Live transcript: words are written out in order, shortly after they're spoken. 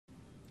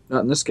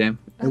Not in this game.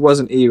 It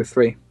wasn't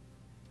EU3.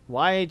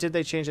 Why did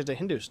they change it to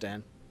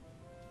Hindustan?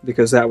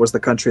 Because that was the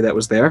country that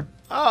was there.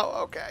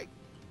 Oh, okay.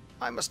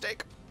 My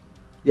mistake.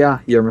 Yeah,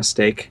 your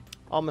mistake.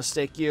 I'll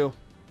mistake you.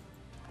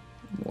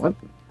 What?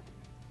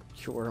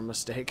 You're a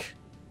mistake.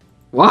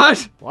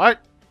 What? What?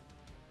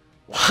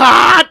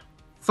 What?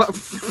 Fu-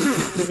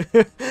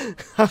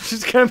 I'm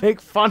just gonna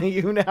make fun of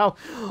you now.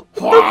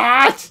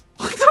 What?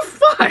 What the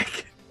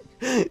fuck?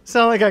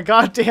 Sound like a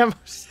goddamn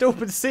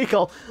stupid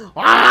seagull.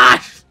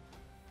 What?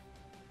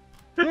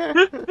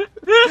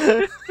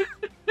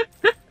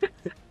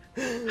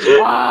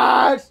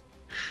 What?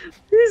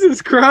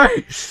 Jesus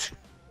Christ.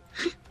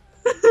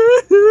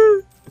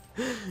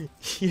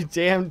 You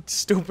damn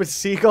stupid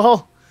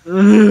seagull.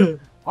 Oh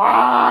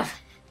What?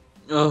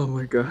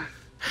 my god.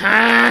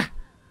 Huh?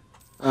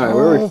 Alright,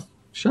 where are we?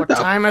 Shut What the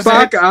time is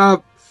fuck it?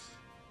 up.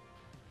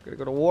 Gonna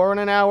go to war in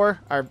an hour.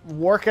 Or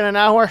work in an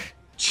hour.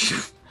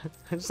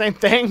 Same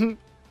thing.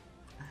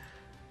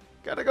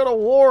 Gotta go to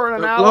war in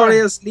an hour.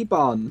 Glorious sleep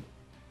on.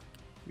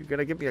 You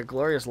gonna give me a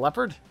glorious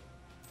leopard?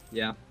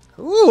 Yeah.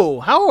 Ooh,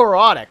 how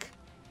erotic.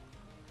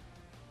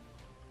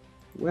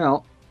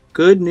 Well,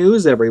 good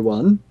news,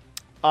 everyone.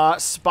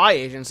 Spy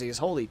agencies.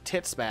 Holy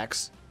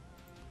titsbacks.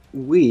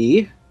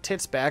 We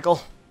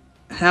Titsbackle.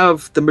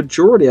 have the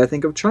majority, I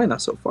think, of China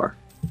so far.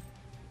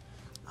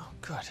 Oh,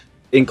 good.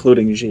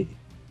 Including Xi.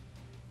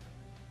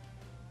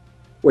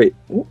 Wait,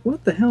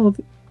 what the hell?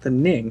 The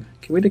Ning?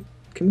 Can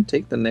we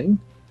take the Ning?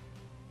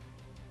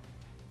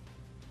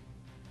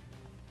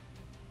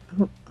 I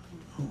don't know.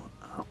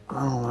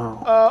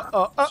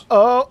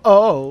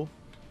 Oh.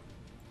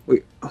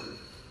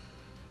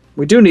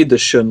 We do need the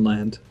Shun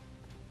land.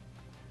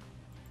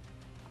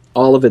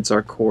 All of it's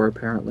our core,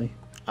 apparently.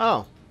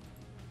 Oh.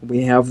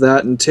 We have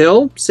that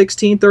until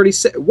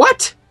 1636.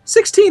 What?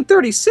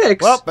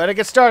 1636? Well, better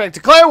get started.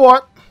 Declare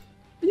war.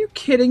 Are you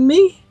kidding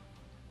me?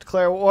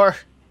 Declare war.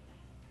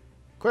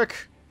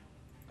 Quick.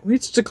 We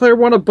need to declare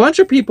war on a bunch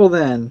of people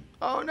then.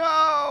 Oh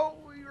no,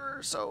 we were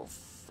so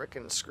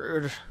freaking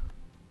screwed.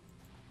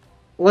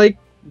 Like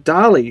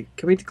Dali.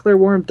 Can we declare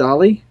war on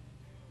Dali?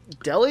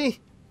 Delhi?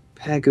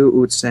 Pegu,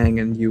 Utsang,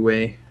 and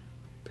Yue.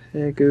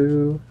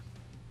 Pegu,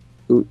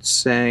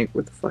 Utsang.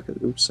 What the fuck is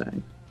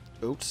Utsang?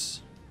 Oots.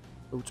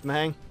 Oots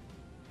mang.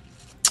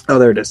 Oh,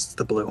 there it is. It's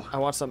the blue. I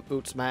want some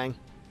oots mang.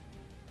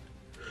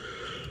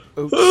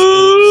 Oots,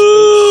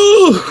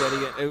 oots.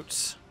 Getting it,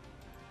 oots.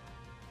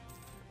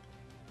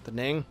 The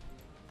Ning.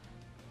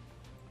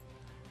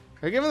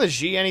 Are you giving the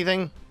G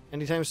anything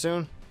anytime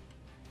soon?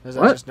 Or is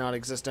that What? just not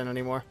existent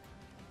anymore?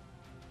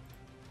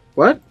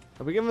 What?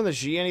 Are we giving the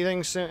G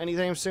anything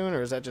anytime soon,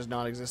 or is that just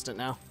not existent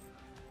now?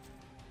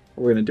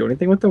 Are we gonna do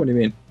anything with them? What do you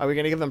mean? Are we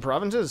gonna give them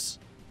provinces?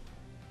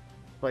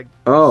 Like,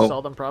 Oh.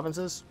 sell them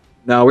provinces?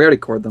 No, we already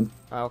cored them.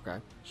 Oh, okay.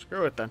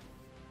 Screw it then.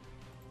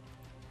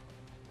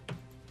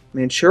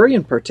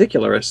 Manchurian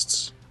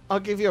particularists. I'll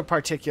give you a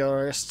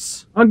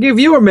particularists. I'll give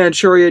you a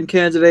Manchurian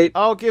candidate.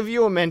 I'll give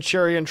you a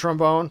Manchurian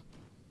trombone.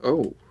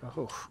 Oh.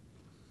 Oh.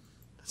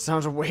 That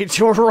sounds way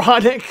too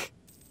erotic.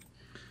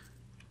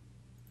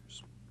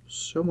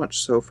 So much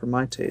so for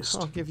my taste.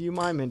 I'll give you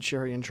my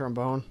Manchurian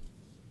trombone.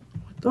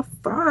 What the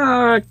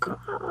fuck?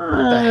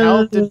 What the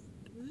hell? Did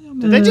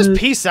they just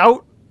peace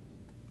out?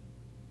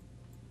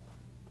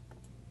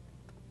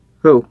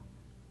 Who?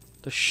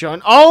 The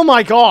Shun. Oh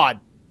my god!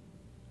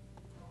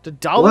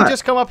 Did Dali What?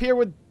 just come up here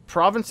with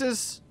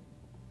provinces?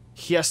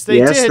 Yes, they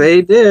yes, did.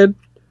 they did.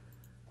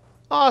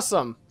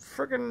 Awesome.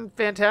 Friggin'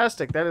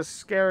 fantastic. That is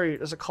scary.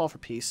 There's a call for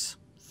peace.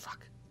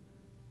 Fuck.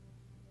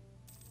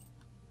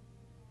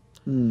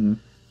 Hmm.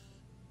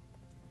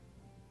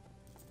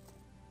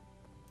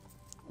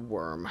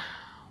 Worm.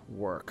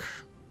 Work.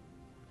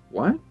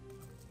 What?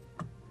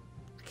 I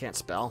can't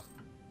spell.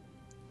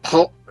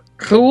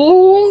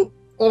 Cool.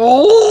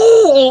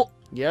 Oh.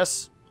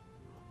 Yes?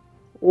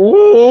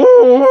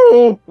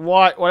 Oh.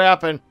 What? What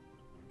happened?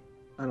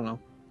 I don't know.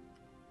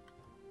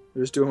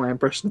 I'm just doing my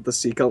impression of the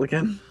seagull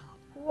again.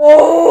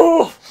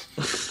 Oh!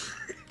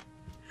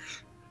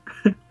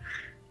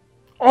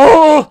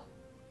 Oh!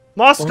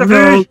 Muscovy!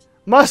 Oh, no.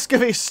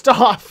 Muscovy,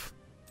 stop!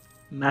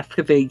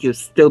 Muscovy, you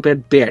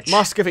stupid bitch.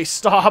 Muscovy,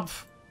 stop!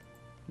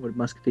 What did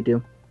Muscovy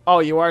do? Oh,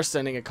 you are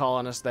sending a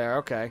colonist there.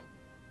 Okay.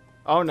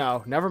 Oh,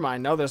 no. Never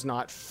mind. No, there's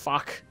not.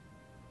 Fuck.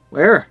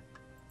 Where?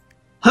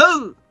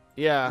 Who?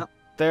 Yeah.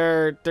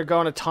 They're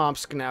going to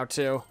Tomsk now,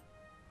 too.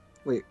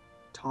 Wait,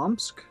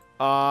 Tomsk?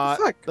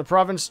 Fuck. The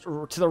province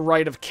to the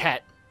right of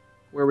Ket.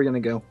 Where are we gonna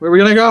go? Where are we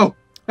gonna go?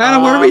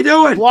 Anna, what are we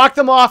doing? Block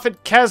them off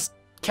at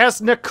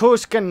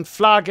Kesnikusken,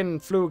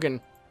 Flagen,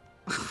 Flugen.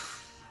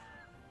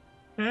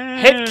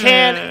 Hit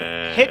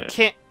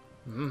can.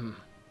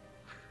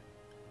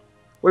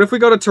 What if we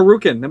go to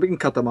Tarukin? Then we can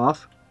cut them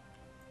off.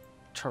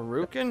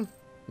 Tarukin?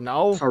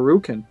 No.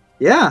 Tarukin.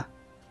 Yeah.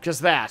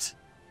 Just that.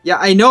 Yeah,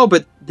 I know,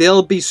 but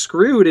they'll be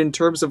screwed in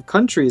terms of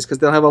countries because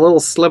they'll have a little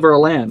sliver of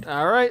land.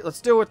 Alright,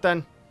 let's do it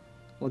then.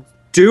 Let's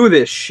do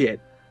this shit.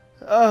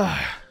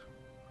 Ugh.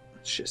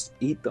 Let's just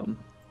eat them.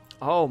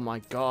 Oh my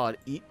god,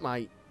 eat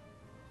my...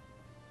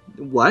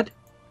 What?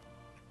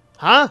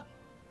 Huh?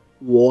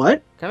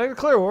 What? Can I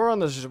declare war on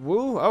the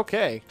Woo?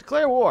 Okay.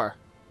 Declare war.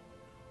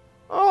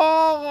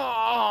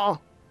 Oh!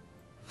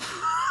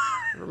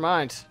 Never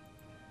mind.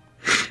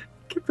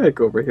 Get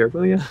back over here,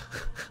 will you?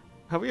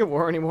 Have we at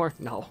war anymore?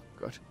 No.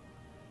 Good.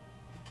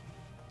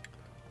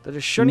 They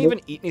just shouldn't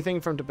even eat anything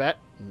from Tibet?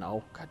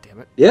 No. God damn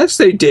it. Yes,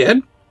 they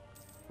did.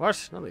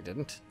 What? No, they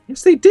didn't.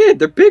 Yes, they did.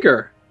 They're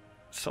bigger.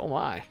 So am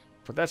I.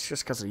 But that's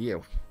just because of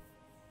you.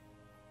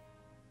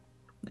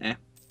 Eh.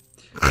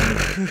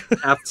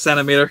 Half a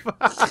centimeter.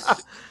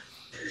 It's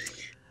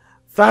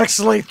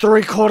actually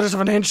 3/4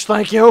 of an inch,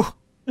 thank you.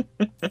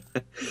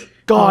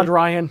 God,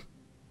 Ryan.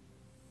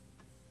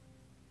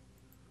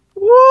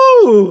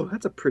 Woo!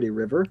 That's a pretty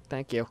river.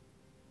 Thank you.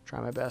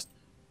 Try my best.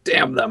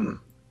 Damn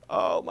them.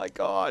 Oh my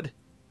god.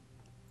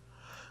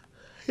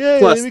 Yeah,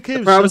 Plus,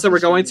 the province that we're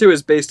going to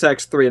is base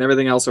tax 3, and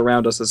everything else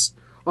around us is...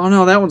 Oh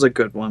no, that one's a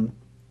good one.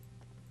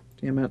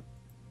 Damn it.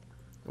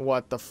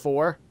 What, the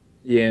 4?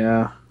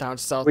 Yeah. Down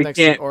south We next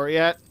to can't-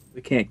 Orient?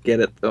 We can't get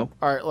it, though.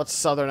 Alright, let's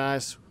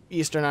southernize.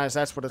 Easternize,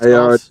 that's what it's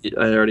called.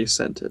 I already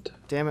sent it.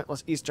 Damn it,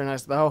 let's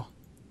easternize though.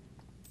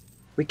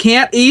 We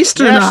can't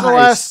Easternize!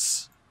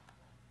 Nationalists!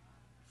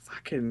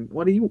 Fucking,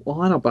 what are you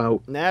on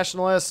about?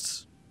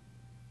 Nationalists!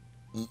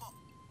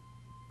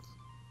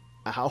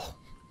 Ow.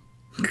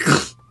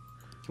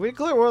 Can we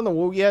declare war on the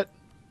Wu yet?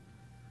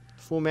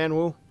 Fu Man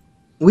Wu?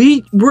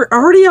 We're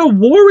already at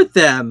war with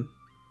them!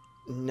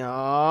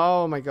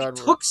 No, oh my god.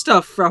 Took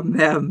stuff from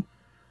them!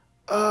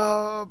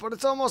 But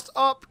it's almost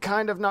up.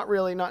 Kind of, not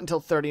really, not until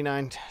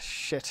 39.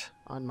 Shit,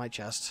 on my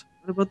chest.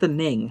 What about the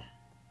Ning?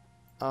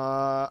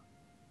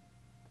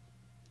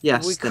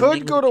 Yes, we the could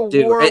Ning go to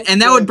do. war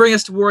and that would with- bring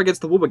us to war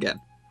against the Wu again.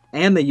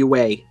 And the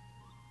UA.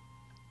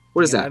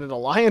 What is that? United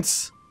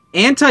Alliance.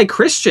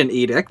 Anti-Christian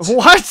edict?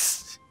 What?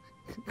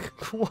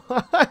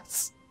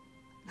 What?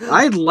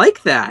 I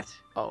like that.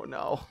 Oh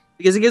no.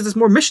 Because it gives us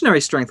more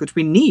missionary strength, which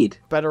we need.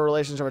 Better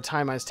relations over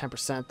time minus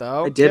 10%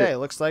 though. I did Okay, it.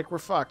 looks like we're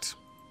fucked.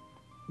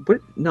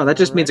 But no, that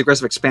just means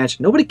aggressive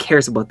expansion. Nobody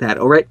cares about that,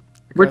 alright?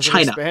 We're Aggressive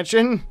China.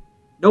 Expansion?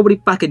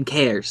 Nobody fucking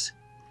cares.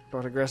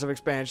 About aggressive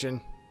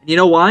expansion. You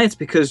know why? It's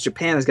because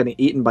Japan is getting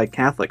eaten by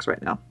Catholics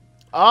right now.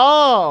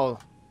 Oh!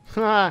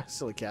 Ha,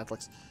 silly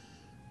Catholics.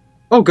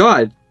 Oh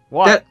god.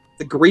 What?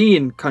 The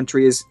green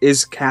country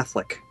is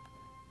Catholic.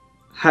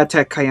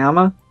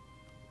 Hatakayama?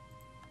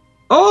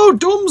 Oh,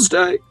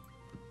 Doomsday!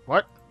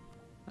 What?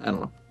 I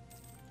don't know.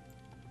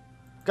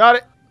 Got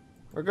it.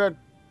 We're good.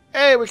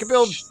 Hey, we can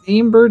build...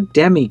 Chamber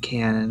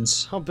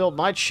demi-cannons. I'll build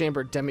my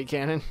chamber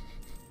demi-cannon.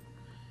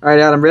 Alright,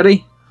 Adam,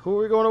 ready? Who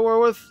are we going to war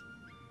with?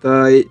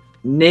 The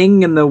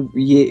Ning and the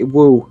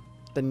Wu.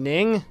 The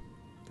Ning?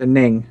 The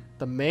Ning.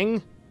 The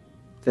Ming?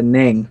 The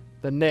Ning.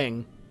 The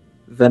Ning.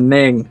 The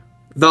Ning.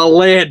 The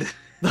lid.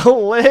 The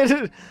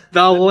lid?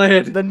 The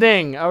lid. The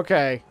Ning.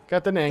 Okay.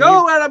 Got the Ning.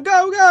 Go, Adam,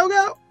 go, go,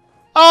 go!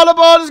 All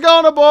aboard is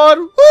going aboard!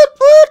 Woot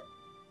woot!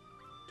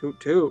 Toot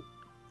toot.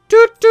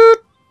 Toot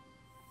toot!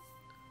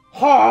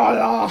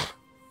 Holla!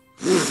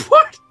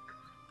 What?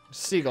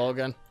 Seagull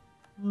again.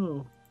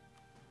 Oh.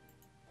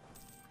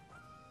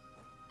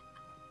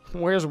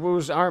 Where's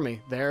Wu's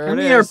army? There Come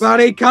it here, is.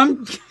 buddy,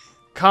 come.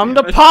 Come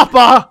to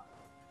Papa!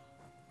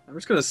 I'm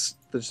just gonna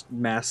just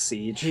mass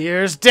siege.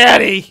 Here's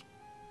Daddy!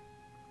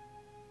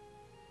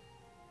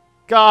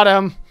 Got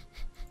him.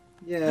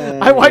 Yeah.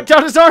 I wiped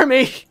out his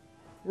army!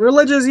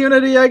 Religious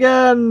unity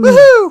again.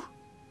 Woohoo!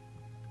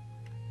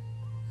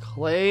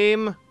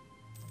 Claim.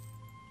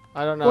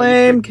 I don't know.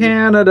 Blame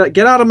Canada.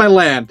 Get out of my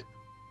land.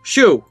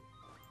 Shoo. Get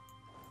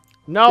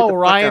No, the fuck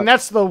Ryan, out.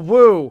 that's the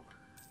Wu.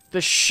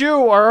 The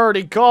Shu are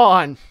already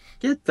gone.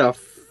 Get the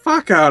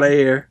fuck out of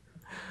here.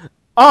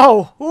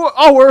 Oh,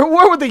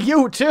 we're with the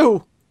U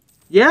too.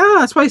 Yeah,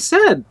 that's what I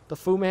said. The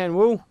Fu Man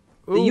Wu.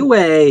 The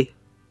UA.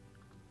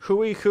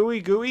 Hooey, gooey.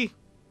 Hooey,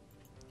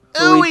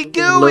 Ooey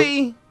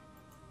gooey.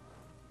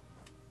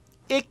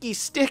 Icky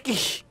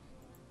sticky.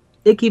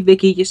 Icky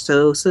Vicky, you're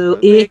so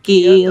Vicky,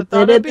 icky. the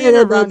thought of being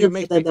around you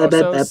makes me go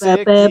so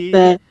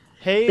sicky.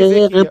 Hey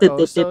Vicky, you're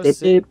oh so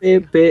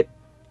sick.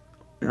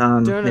 No,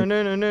 no, no,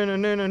 no, no, no, no,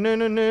 no, no,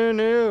 no,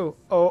 no.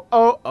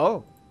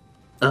 Oh.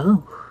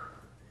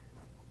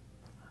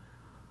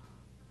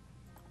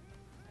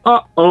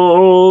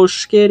 Oh.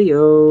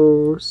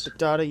 Skiddios. The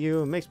thought of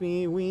you makes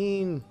me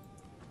wean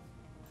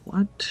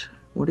What?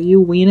 What are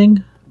you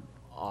weaning?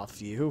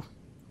 off you.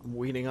 I'm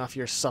weaning off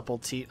your supple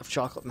teat of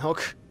chocolate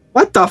milk.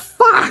 What the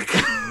fuck?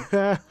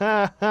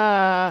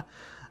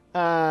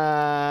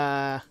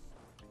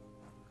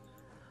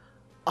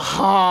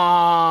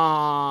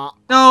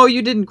 No,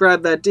 you didn't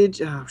grab that, did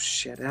you? Oh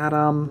shit,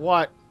 Adam.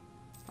 What?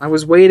 I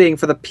was waiting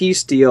for the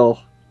peace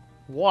deal.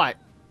 What?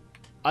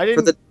 I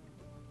didn't.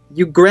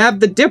 You grabbed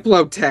the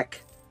Diplotech.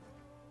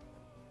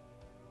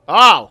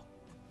 Oh!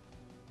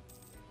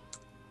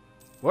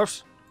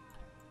 Whoops.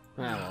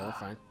 Ah, well, we're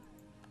fine.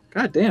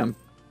 God damn.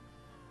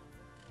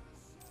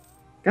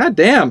 God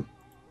damn.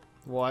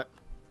 What?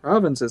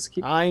 Provinces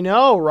keep I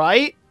know,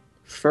 right?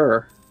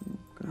 fur.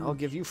 I'll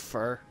give you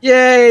fur.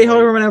 Yay,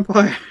 Holy Roman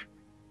Empire.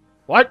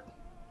 What?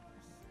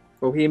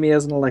 Bohemia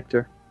as an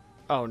elector.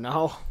 Oh,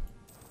 no.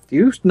 Do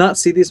you not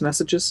see these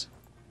messages?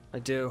 I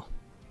do.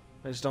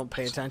 I just don't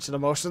pay attention to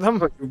most of them.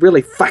 You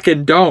really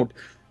fucking don't.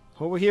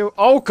 Who are you?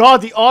 Oh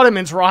god, the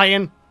Ottomans,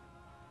 Ryan!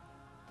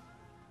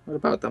 What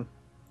about them?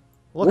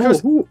 Look Whoa, who's...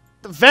 who?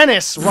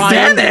 Venice,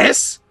 Ryan!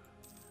 Venice?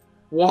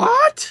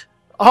 What?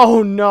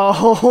 Oh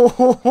no!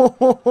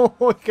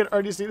 I can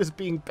already see this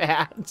being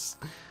bad.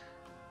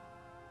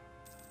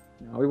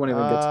 No, we won't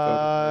even get to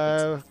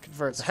go.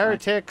 Convert the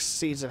heretics.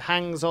 Seeds of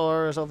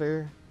Hangzor is over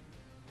here.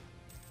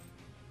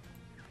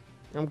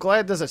 I'm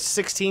glad there's a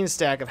 16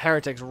 stack of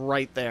heretics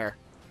right there.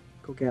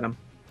 Go get them.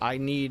 I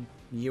need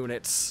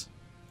units.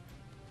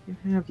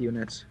 You have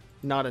units.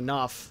 Not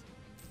enough.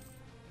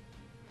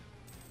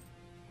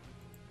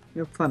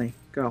 You're funny.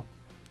 Go.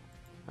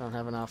 I don't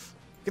have enough.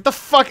 Get the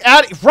fuck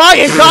out of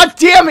Ryan, god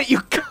damn it, you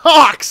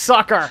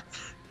cocksucker!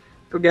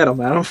 Go get them,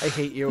 Adam. I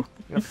hate you. I'm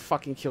gonna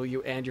fucking kill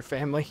you and your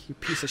family, you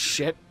piece of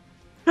shit.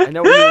 I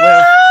know where you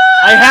live.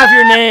 I have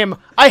your name.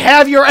 I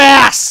have your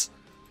ass!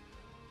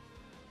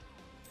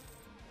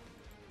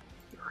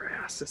 Your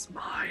ass is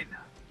mine.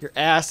 Your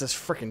ass is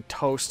freaking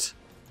toast.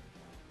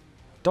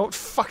 Don't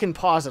fucking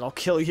pause it, I'll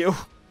kill you.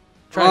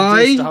 Try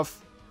to do stuff.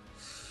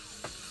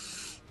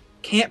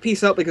 Can't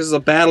peace out because there's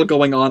a battle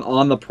going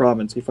on the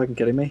province. Are you fucking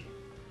kidding me?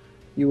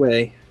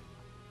 UA.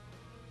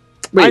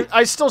 Wait.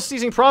 I'm still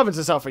seizing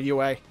provinces out for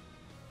UA.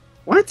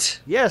 What?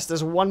 Yes,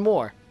 there's one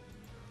more.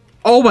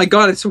 Oh my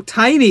god, it's so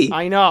tiny.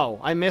 I know.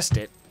 I missed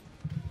it.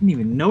 Didn't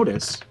even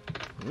notice.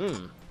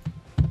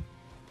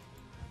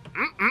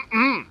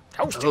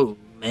 Toasty. Oh,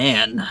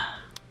 man.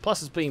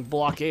 Plus, it's being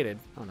blockaded.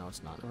 Oh, no,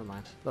 it's not. Never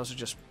mind. Those are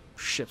just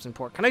ships in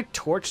port. Can I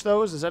torch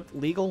those? Is that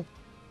legal?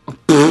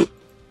 Can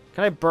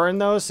I burn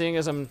those, seeing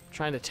as I'm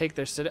trying to take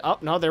their city? Oh,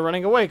 no, they're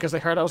running away because they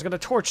heard I was going to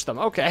torch them.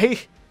 Okay.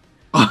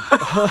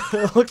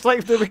 Looks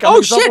like they're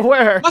becoming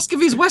self-aware.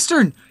 Muscovy's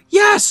Western!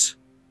 Yes!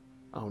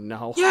 Oh,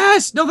 no.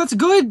 Yes! No, that's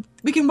good!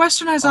 We can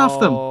Westernize off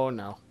them. Oh,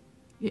 no.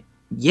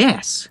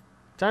 Yes.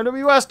 Time to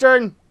be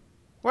Western!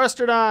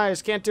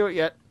 Westernize! Can't do it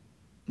yet.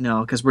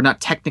 No, because we're not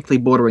technically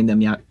bordering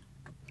them yet.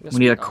 Yes, we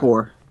need a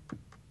core.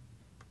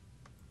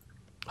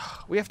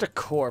 We have to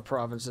core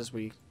provinces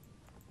we...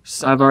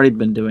 I've already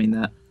been doing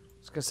that. I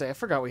was gonna say, I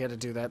forgot we had to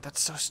do that. That's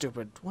so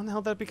stupid. When the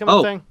hell did that become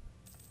a thing?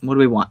 What do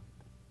we want?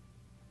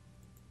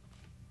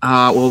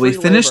 Well, we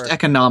Free finished labor.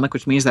 economic,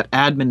 which means that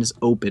admin is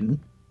open.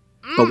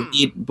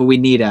 But we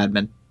need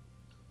admin.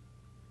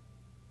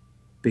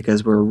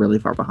 Because we're really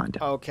far behind.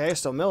 Okay,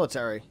 so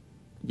military.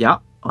 Yeah.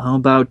 How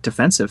about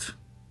defensive?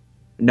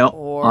 No,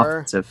 Or-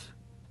 offensive.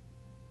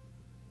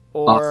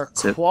 Or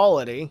Offensive.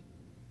 quality.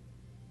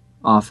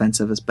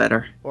 Offensive is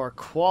better. Or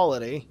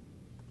quality.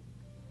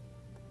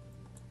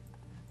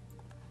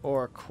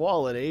 Or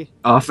quality.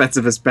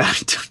 Offensive is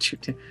better, don't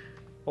you?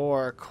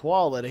 Or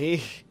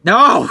quality.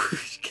 No!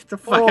 Get the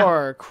fuck out.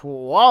 Or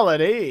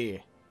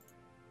quality.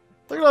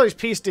 Look at all these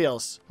peace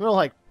deals. They're all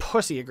like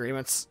pussy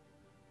agreements.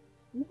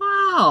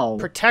 Wow!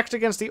 Protect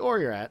against the ore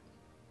you're at.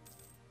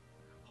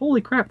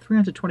 Holy crap,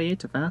 328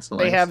 to vassalize.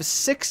 They have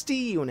 60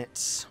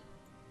 units.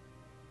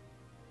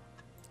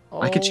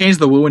 I could change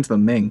the Wu into the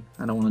Ming.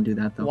 I don't want to do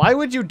that, though. Why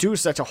would you do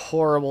such a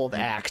horrible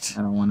act?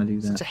 I don't want to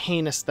do that. Such a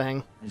heinous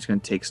thing. I'm just going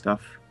to take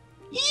stuff.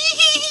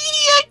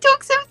 I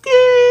took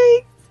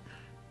something!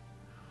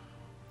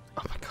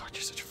 Oh my god,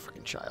 you're such a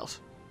freaking child.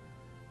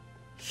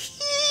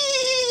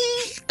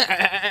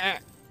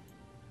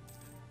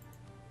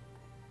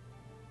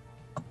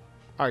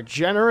 Our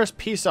generous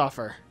peace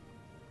offer.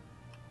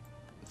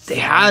 They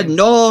had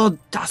no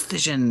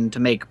decision to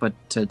make but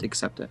to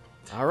accept it.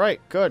 Alright,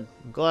 good.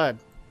 I'm glad.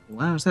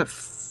 Wow, was that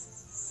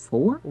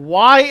 4?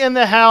 Why in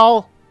the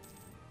hell?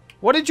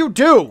 What did you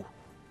do?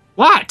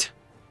 What?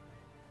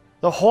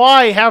 The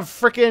why have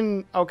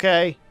frickin'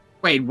 okay.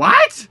 Wait,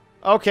 what?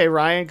 Okay,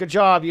 Ryan, good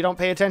job. You don't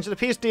pay attention to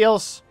peace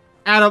deals.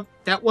 Adam,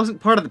 that wasn't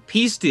part of the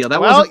peace deal.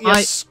 That Well, wasn't you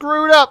my...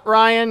 screwed up,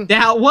 Ryan.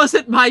 That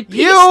wasn't my peace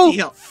You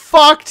deal.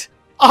 fucked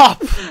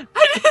up.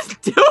 I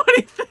didn't do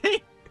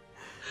anything.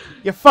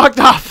 You fucked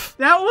up.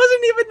 That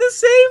wasn't even the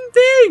same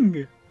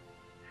thing.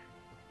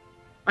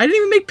 I didn't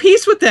even make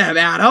peace with them,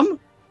 Adam.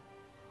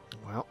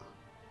 Well,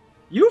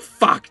 You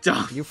fucked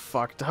up. you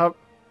fucked up.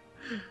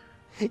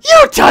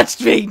 You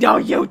touched me! No,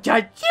 you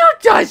touched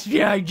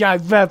me!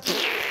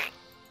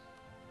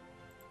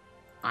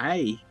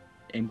 I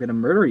am gonna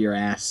murder your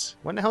ass.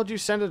 When the hell did you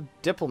send a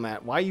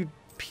diplomat? Why are you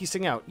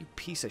piecing out? You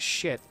piece of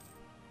shit.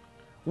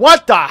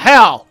 What the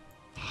hell?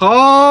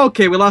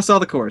 Okay, we lost all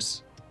the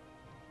cores.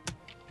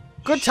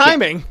 Good Shit.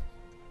 timing.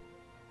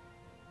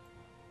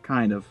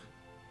 Kind of.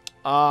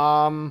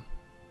 Are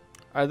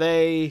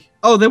they...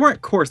 Oh, they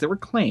weren't cores, they were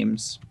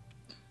claims.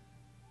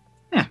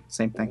 Yeah,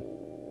 same thing.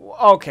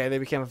 Okay, they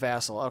became a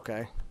vassal.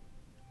 Okay.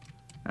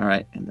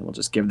 Alright, and then we'll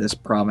just give this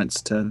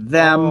province to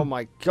them. Oh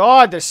my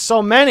god, there's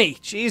so many!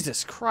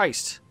 Jesus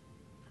Christ.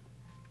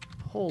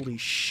 Holy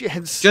shit.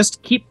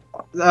 Just keep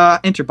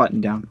enter button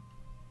down.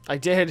 I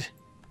did.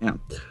 Yeah.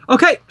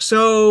 Okay,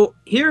 so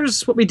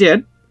here's what we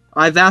did.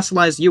 I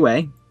vassalized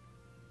UA,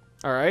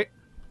 Alright.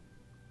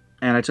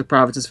 and I took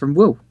provinces from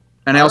Wu.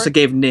 And I also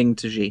gave Ning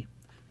to Xi.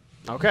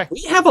 Okay.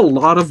 We have a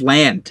lot of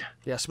land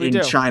Yes, we in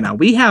do. China.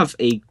 We have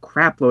a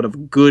crapload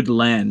of good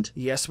land.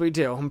 Yes, we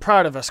do. I'm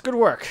proud of us. Good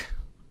work.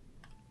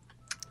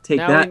 Take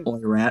Now that, we-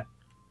 Oirat.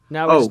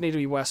 Now we Oh. just need to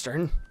be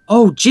Western.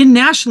 Oh, Jin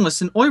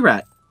Nationalists in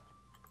Oirat.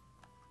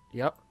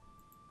 Yep.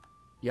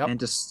 Yep. And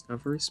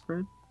discovery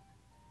spread?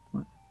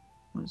 What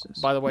is this?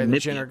 By the way, the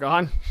Namibia. Jin are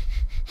gone.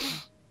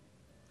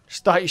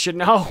 Just thought you should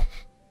know.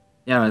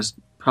 Yeah, it's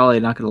probably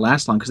not going to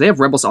last long because they have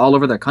rebels all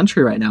over their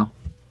country right now.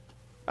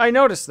 I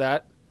noticed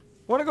that.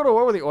 Want to go to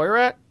war with the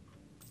Oirat?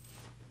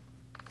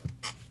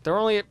 They're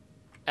only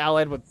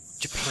allied with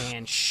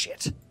Japan.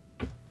 Shit.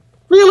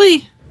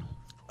 Really?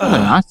 No, they're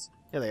not.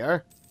 Yeah, they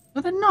are.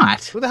 No, they're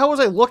not. Who the hell was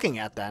I looking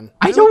at then?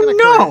 I Was looking don't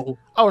at Korea? know.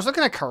 Oh, I was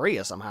looking at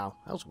Korea somehow.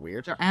 That was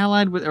weird. They're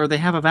allied with, or they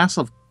have a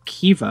vassal of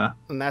Kiva.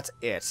 And that's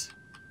it.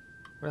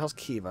 Where the hell's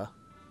Kiva?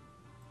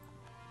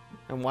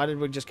 And why did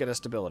we just get a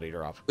stability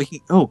drop? We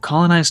can,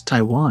 colonize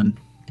Taiwan.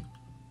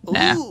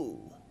 Nah.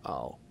 Ooh.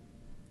 Oh.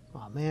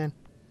 Oh, man.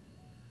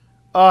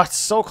 Oh, it's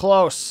so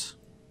close.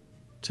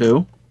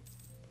 Two.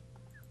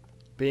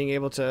 Being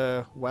able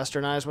to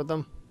westernize with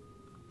them.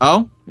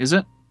 Oh, is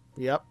it?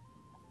 Yep.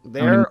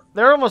 They're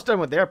almost done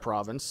with their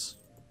province.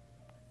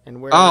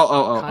 And we're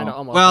kind of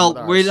almost Well,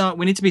 done with ours.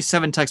 we need to be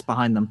 7 techs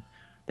behind them.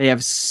 They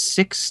have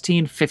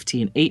 16,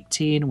 15,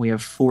 18. We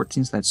have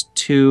 14, so that's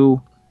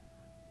 2,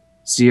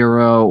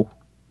 0,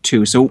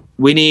 2. So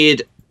we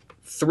need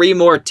 3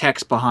 more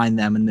techs behind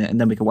them, and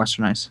then we can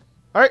westernize.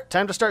 All right,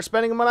 time to start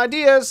spending them on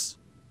ideas.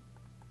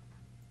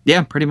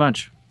 Yeah, pretty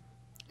much.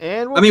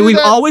 And we'll I mean, do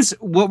that.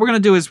 what we're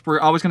going to do is we're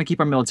always going to keep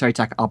our military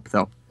tech up,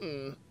 though,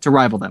 to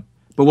rival them.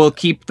 But we'll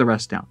keep the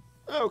rest down.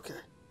 Okay.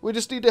 We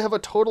just need to have a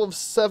total of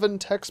 7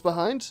 techs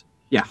behind?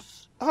 Yeah.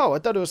 Oh, I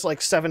thought it was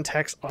like 7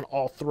 techs on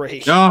all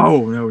 3.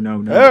 No.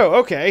 Oh,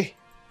 okay.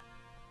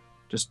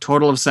 Just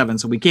total of 7.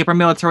 So we keep our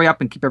military up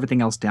and keep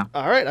everything else down.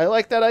 All right, I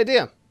like that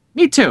idea.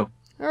 Me too.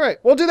 All right,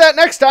 we'll do that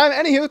next time.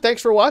 Anywho,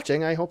 thanks for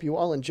watching. I hope you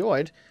all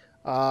enjoyed.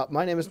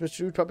 My name is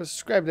Mr.Dudepuppet.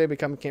 Subscribe today,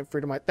 become a Camp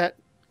Freedom. That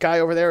guy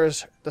over there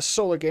is the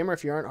Solar Gamer.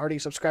 If you aren't already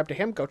subscribed to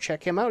him, go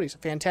check him out. He's a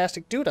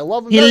fantastic dude. I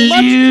love him very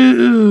much.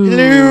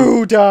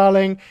 Hello,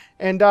 darling.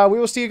 And we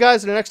will see you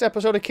guys in the next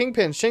episode of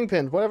Kingpins,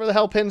 Shingpins, whatever the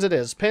hell pins it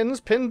is.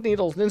 Pins,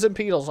 needles, nins, and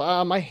peedles.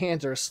 My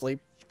hands are asleep.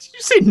 Did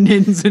you say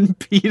nins and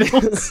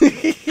peedles?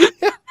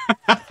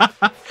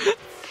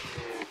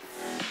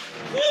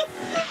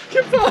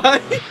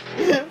 Goodbye.